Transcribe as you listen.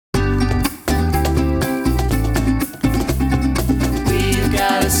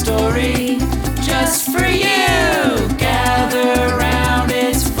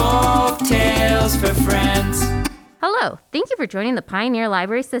Hello, thank you for joining the Pioneer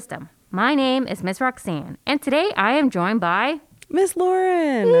Library System. My name is Miss Roxanne, and today I am joined by Miss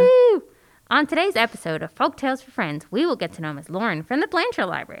Lauren. Woo! On today's episode of Folk Tales for Friends, we will get to know Miss Lauren from the Blanchard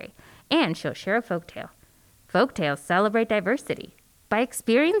Library, and she'll share a folk tale. Folk tales celebrate diversity. By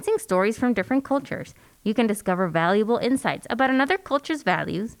experiencing stories from different cultures, you can discover valuable insights about another culture's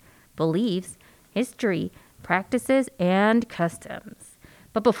values, beliefs, history, practices, and customs.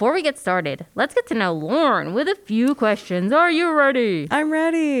 But before we get started, let's get to know Lauren with a few questions. Are you ready? I'm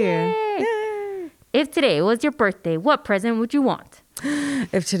ready. Yay! Yay. If today was your birthday, what present would you want?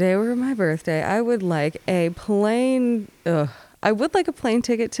 If today were my birthday, I would like a plane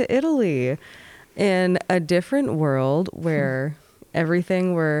ticket to Italy in a different world where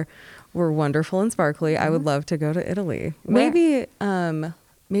everything were wonderful and sparkly. I would love to go to Italy. Where?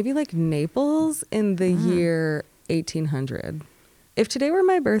 Maybe like Naples in the year 1800. If today were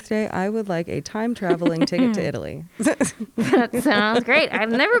my birthday, I would like a time traveling ticket to Italy. That sounds great.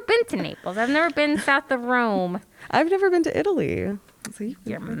 I've never been to Naples. I've never been south of Rome. I've never been to Italy. So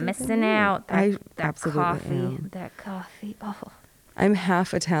You're missing out. I That absolutely coffee. am. That coffee. Oh. I'm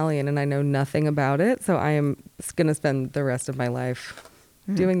half Italian and I know nothing about it, so I am going to spend the rest of my life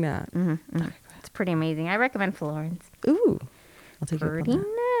doing that. Mm-hmm. It's pretty amazing. I recommend Florence. Ooh, I'll take Pretty it.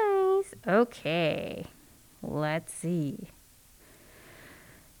 nice. Okay. Let's see.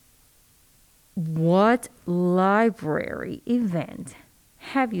 What library event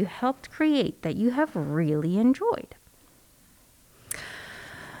have you helped create that you have really enjoyed?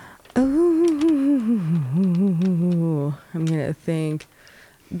 Oh, I'm going to think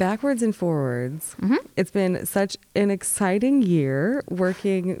backwards and forwards. Mm-hmm. It's been such an exciting year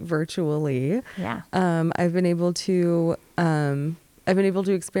working virtually. Yeah. I've been able to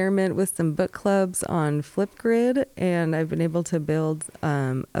experiment with some book clubs on Flipgrid, and I've been able to build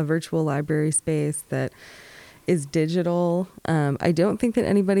a virtual library space that is digital. I don't think that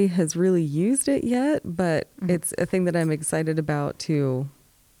anybody has really used it yet, but it's a thing that I'm excited about to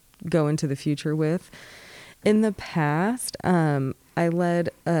go into the future with. In the past, I led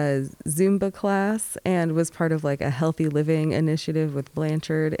a Zumba class and was part of like a healthy living initiative with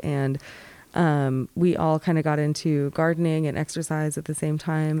Blanchard, and we all kind of got into gardening and exercise at the same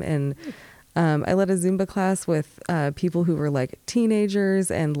time. And I led a Zumba class with people who were like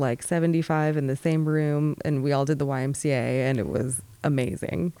teenagers and like 75 in the same room. And we all did the YMCA, and it was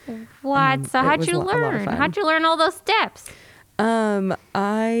amazing. What? So how'd you a lot of learn? fun. How'd you learn all those steps?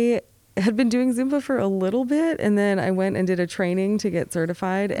 I had been doing Zumba for a little bit, and then I went and did a training to get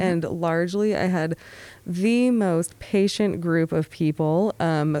certified. And largely I had the most patient group of people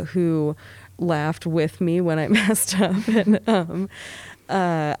who laughed with me when I messed up. And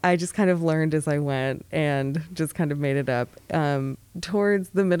I just kind of learned as I went and just kind of made it up. Towards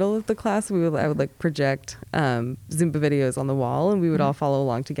the middle of the class, I would like project Zumba videos on the wall, and we would all follow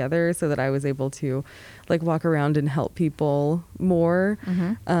along together, so that I was able to like walk around and help people more.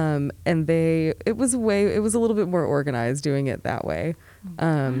 And it was a little bit more organized doing it that way.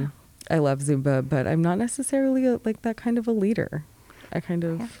 I love Zumba, but I'm not necessarily like that kind of a leader.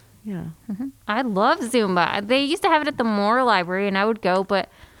 Yeah. I love Zumba. They used to have it at the Moore Library, and I would go, but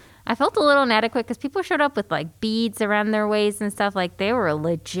I felt a little inadequate because people showed up with like beads around their waist and stuff. Like they were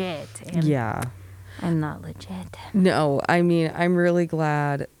legit. And Yeah. I'm not legit. No, I mean, I'm really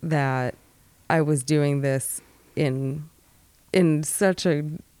glad that I was doing this in such a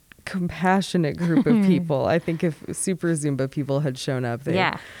compassionate group of people. I think if Super Zumba people had shown up,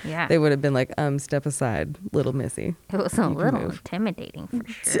 they would have been like, step aside, little missy. It was a little intimidating for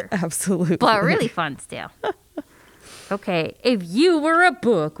sure. Absolutely. But really fun still. Okay, if you were a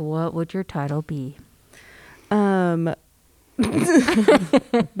book, what would your title be? The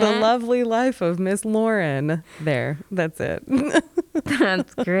Lovely Life of Miss Lauren. There, that's it.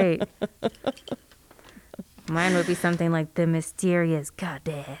 That's great. Mine would be something like The Mysterious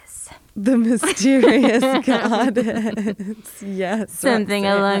Goddess. The Mysterious Goddess. Yes. Something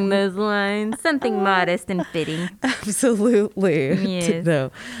along those lines. Something modest and fitting. Absolutely. Yes.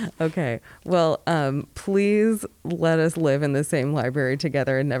 No. Okay. Well, please let us live in the same library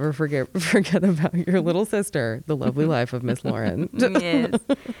together and never forget about your little sister, The Lovely Life of Miss Lauren. Yes.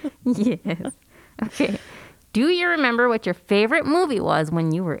 Yes. Okay. Do you remember what your favorite movie was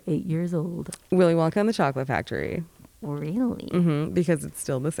when you were 8 years old? Willy Wonka and the Chocolate Factory. Really? Because it's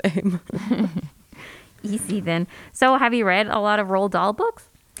still the same. Easy then. So have you read a lot of Roald Dahl books?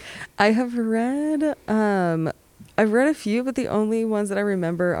 I have read, I've read a few, but the only ones that I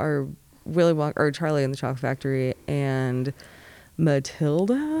remember are Willy Wonka or Charlie and the Chocolate Factory and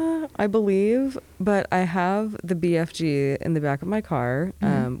Matilda, I believe. But I have the BFG in the back of my car.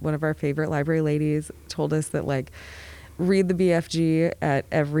 One of our favorite library ladies told us that like read the BFG at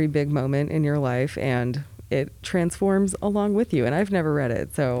every big moment in your life, and it transforms along with you. And I've never read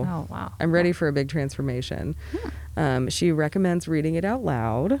it, so Oh, wow. I'm ready for a big transformation. She recommends reading it out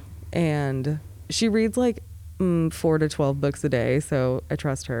loud, and she reads like 4 to 12 books a day, so I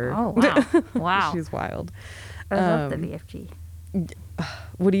trust her. Oh, wow. Wow. She's wild. I love the BFG.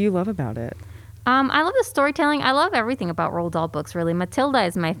 What do you love about it? I love the storytelling. I love everything about Roald Dahl books, really. Matilda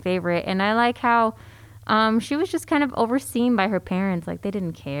is my favorite, and I like how she was just kind of overseen by her parents. Like, they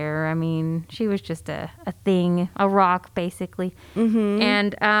didn't care. I mean, she was just a thing, a rock, basically.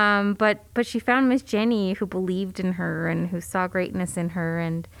 And but she found Miss Jenny, who believed in her and who saw greatness in her,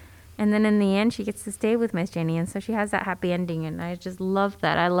 and then in the end, she gets to stay with Miss Jenny, and so she has that happy ending, and I just love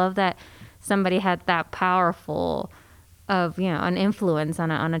that. I love that somebody had that powerful of, an influence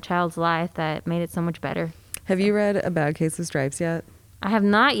on a child's life that made it so much better. Have you read A Bad Case of Stripes yet? I have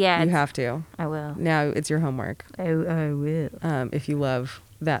not yet. You have to. I will. Now it's your homework. I will. If you love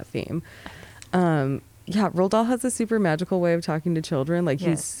that theme. Yeah, Roald Dahl has a super magical way of talking to children. Like,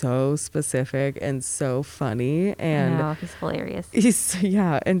 he's so specific and so funny, and I know, he's hilarious.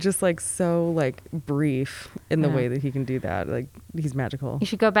 And just like so like brief in the way that he can do that. Like, he's magical. You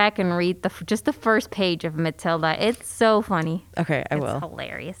should go back and read just the first page of Matilda. It's so funny. Okay, I will. It's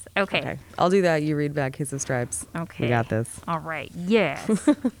hilarious. Okay. I'll do that. You read Bad Case of Stripes. Okay. We got this. All right. Yes.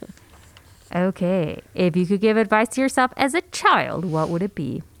 Okay. If you could give advice to yourself as a child, what would it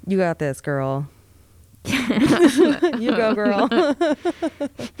be? You got this, girl. You go, girl.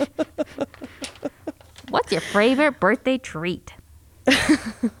 What's your favorite birthday treat?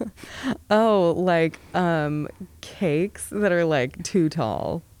 Oh, like cakes that are like too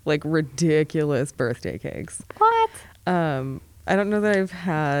tall, like ridiculous birthday cakes. What? I don't know that I've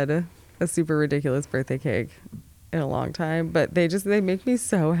had a super ridiculous birthday cake in a long time, but they make me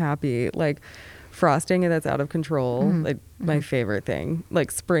so happy. Like frosting that's out of control, like my favorite thing.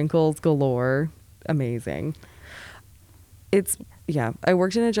 Like sprinkles galore. Amazing. I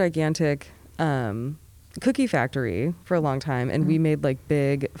worked in a gigantic cookie factory for a long time, and we made like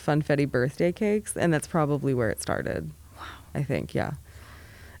big funfetti birthday cakes, and that's probably where it started. Wow. I think, yeah.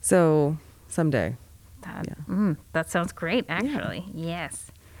 So someday. That sounds great, actually. Yeah.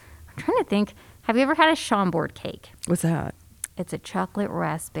 Yes. I'm trying to think. Have you ever had a Chambord cake? What's that? It's a chocolate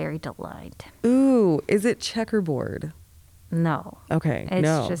raspberry delight. Ooh, is it checkerboard? No. Okay,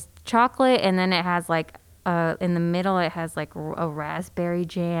 It's just chocolate, and then it has like in the middle it has like a raspberry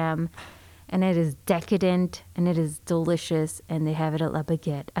jam, and it is decadent and it is delicious, and they have it at La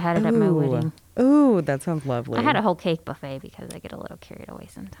Baguette. I had it at my wedding. Ooh, that sounds lovely. I had a whole cake buffet because I get a little carried away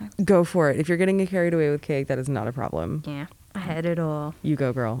sometimes. Go for it. If you're getting carried away with cake, that is not a problem. Yeah, I had it all. You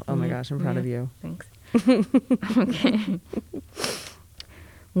go, girl. Oh my gosh, I'm proud of you. Thanks. Okay.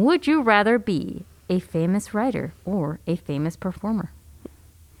 Would you rather be a famous writer or a famous performer?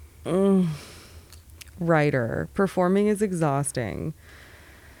 Writer. Performing is exhausting.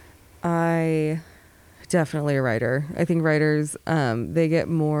 Definitely a writer. I think writers, they get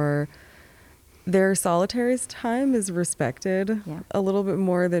more, their solitary time is respected a little bit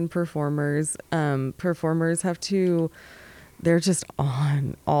more than performers. Performers they're just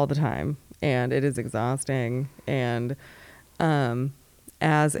on all the time, and it is exhausting. And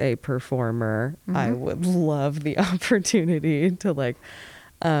as a performer, I would love the opportunity to like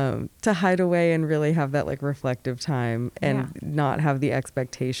to hide away and really have that like reflective time, and not have the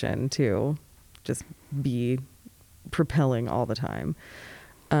expectation to just be propelling all the time.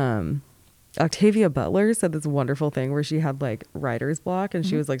 Octavia Butler said this wonderful thing where she had like writer's block, and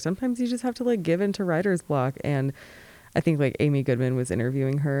she was like, sometimes you just have to like give into writer's block. And I think like Amy Goodman was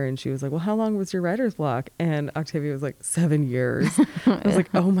interviewing her, and she was like, well, how long was your writer's block? And Octavia was like, 7 years. I was like,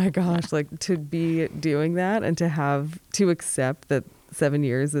 oh my gosh, like to be doing that and to accept that 7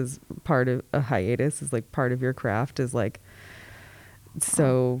 years is part of a hiatus, is like part of your craft, is like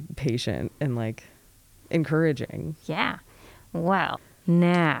so patient and like encouraging. Yeah. Well,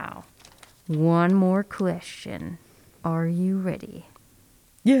 now, one more question. Are you ready?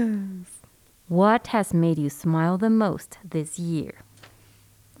 Yes. What has made you smile the most this year?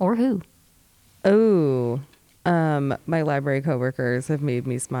 Or who? Oh, my library coworkers have made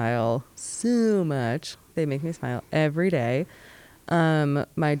me smile so much. They make me smile every day.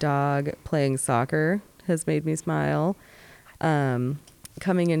 My dog playing soccer has made me smile.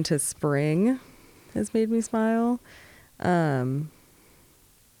 Coming into spring has made me smile.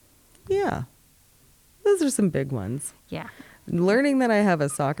 Yeah, those are some big ones. Yeah. Learning that I have a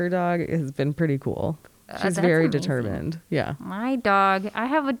soccer dog has been pretty cool. She's very amazing. determined. Yeah. My dog, I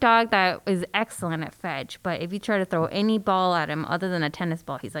have a dog that is excellent at fetch, but if you try to throw any ball at him other than a tennis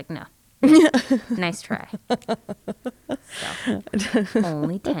ball, he's like, no. Nice try. So,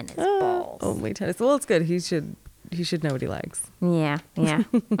 only tennis balls. Only tennis. Well, it's good. He should know what he likes. Yeah.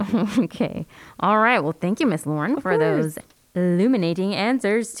 Okay. All right. Well, thank you, Miss Lauren, for course. those illuminating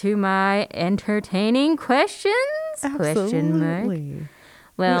answers to my entertaining questions. Question mark. Absolutely.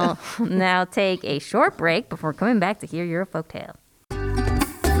 Well, now take a short break before coming back to hear your folktale.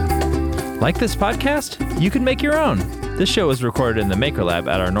 Like this podcast? You can make your own. This show was recorded in the Maker Lab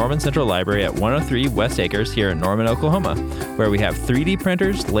at our Norman Central Library at 103 West Acres here in Norman, Oklahoma, where we have 3D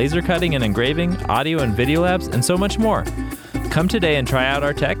printers, laser cutting and engraving, audio and video labs, and so much more. Come today and try out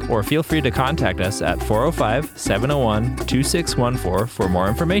our tech, or feel free to contact us at 405-701-2614 for more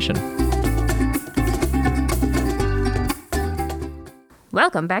information.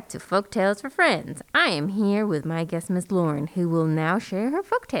 Welcome back to Folk Tales for Friends. I am here with my guest, Miss Lauren, who will now share her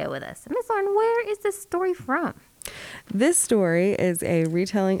folktale with us. Miss Lauren, where is this story from? This story is a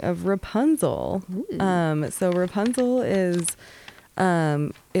retelling of Rapunzel. So Rapunzel is,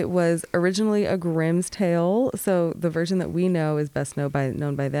 it was originally a Grimm's tale. So the version that we know is best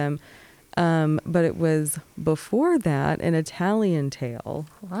known by them. But it was before that an Italian tale.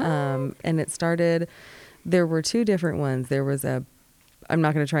 And it started, there were two different ones. There was I'm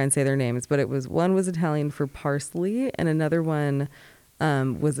not going to try and say their names, but one was Italian for parsley and another one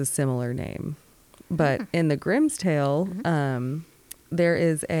was a similar name. But in the Grimm's tale, there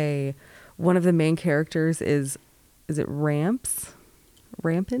is one of the main characters is it Ramps?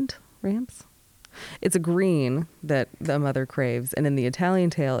 It's a green that the mother craves. And in the Italian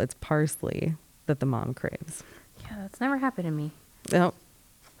tale, it's parsley that the mom craves. Yeah, that's never happened to me. Oh,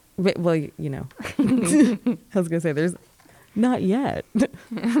 well, I was going to say there's not yet.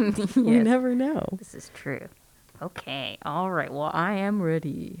 Yes. We never know. This is true. Okay. All right. Well, I am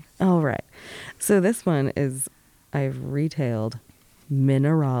ready. All right. So this one is, I've retailed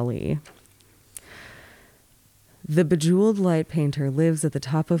Minerali. The bejeweled light painter lives at the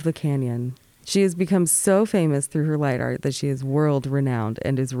top of the canyon. She has become so famous through her light art that she is world renowned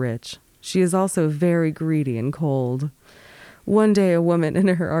and is rich. She is also very greedy and cold. One day, a woman and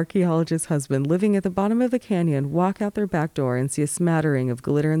her archaeologist husband living at the bottom of the canyon walk out their back door and see a smattering of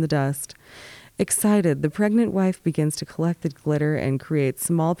glitter in the dust. Excited, the pregnant wife begins to collect the glitter and create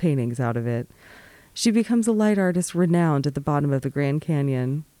small paintings out of it. She becomes a light artist renowned at the bottom of the Grand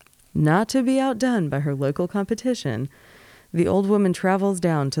Canyon. Not to be outdone by her local competition, the old woman travels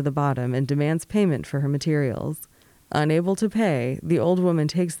down to the bottom and demands payment for her materials. Unable to pay, the old woman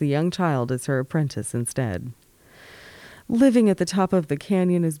takes the young child as her apprentice instead. Living at the top of the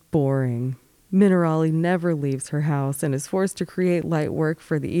canyon is boring. Minerali never leaves her house and is forced to create light work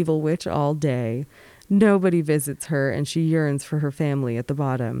for the evil witch all day. Nobody visits her, and she yearns for her family at the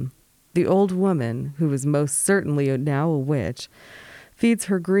bottom. The old woman, who is most certainly now a witch, feeds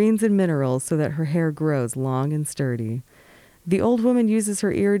her greens and minerals so that her hair grows long and sturdy. The old woman uses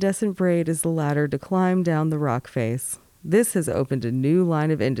her iridescent braid as the ladder to climb down the rock face. This has opened a new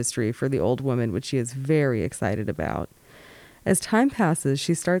line of industry for the old woman, which she is very excited about. As time passes,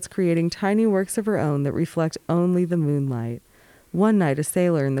 she starts creating tiny works of her own that reflect only the moonlight. One night, a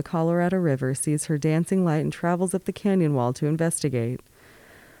sailor in the Colorado River sees her dancing light and travels up the canyon wall to investigate.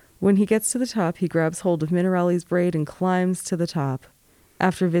 When he gets to the top, he grabs hold of Minerali's braid and climbs to the top.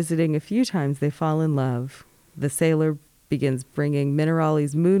 After visiting a few times, they fall in love. The sailor begins bringing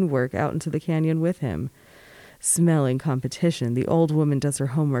Minerali's moon work out into the canyon with him. Smelling competition, the old woman does her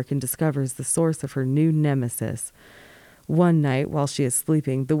homework and discovers the source of her new nemesis. One night, while she is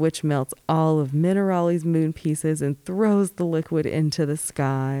sleeping, the witch melts all of Minerali's moon pieces and throws the liquid into the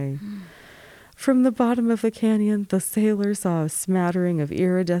sky. From the bottom of the canyon, the sailor saw a smattering of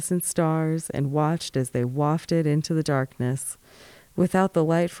iridescent stars and watched as they wafted into the darkness. Without the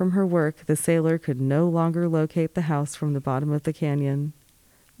light from her work, the sailor could no longer locate the house from the bottom of the canyon.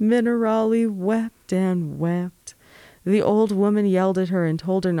 Minerali wept and wept. The old woman yelled at her and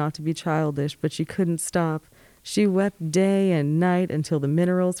told her not to be childish, but she couldn't stop. She wept day and night until the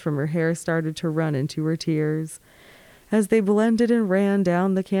minerals from her hair started to run into her tears. As they blended and ran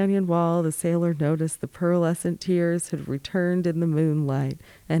down the canyon wall, the sailor noticed the pearlescent tears had returned in the moonlight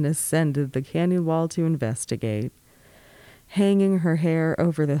and ascended the canyon wall to investigate. Hanging her hair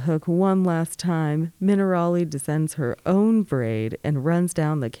over the hook one last time, Minerali descends her own braid and runs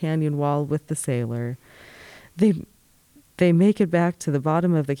down the canyon wall with the sailor. They make it back to the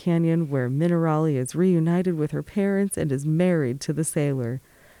bottom of the canyon where Minerali is reunited with her parents and is married to the sailor.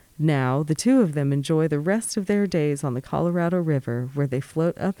 Now, the two of them enjoy the rest of their days on the Colorado River, where they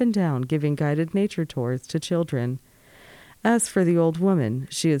float up and down giving guided nature tours to children. As for the old woman,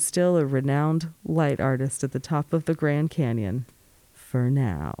 she is still a renowned light artist at the top of the Grand Canyon. For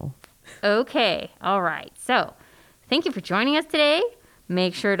now. Okay, all right. So, thank you for joining us today.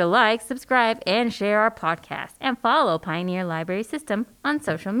 Make sure to like, subscribe, and share our podcast, and follow Pioneer Library System on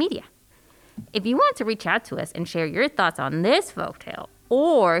social media. If you want to reach out to us and share your thoughts on this folktale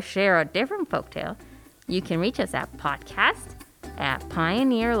or share a different folktale, you can reach us at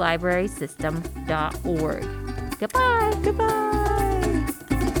podcast@pioneerlibrarysystem.org. Goodbye. Goodbye.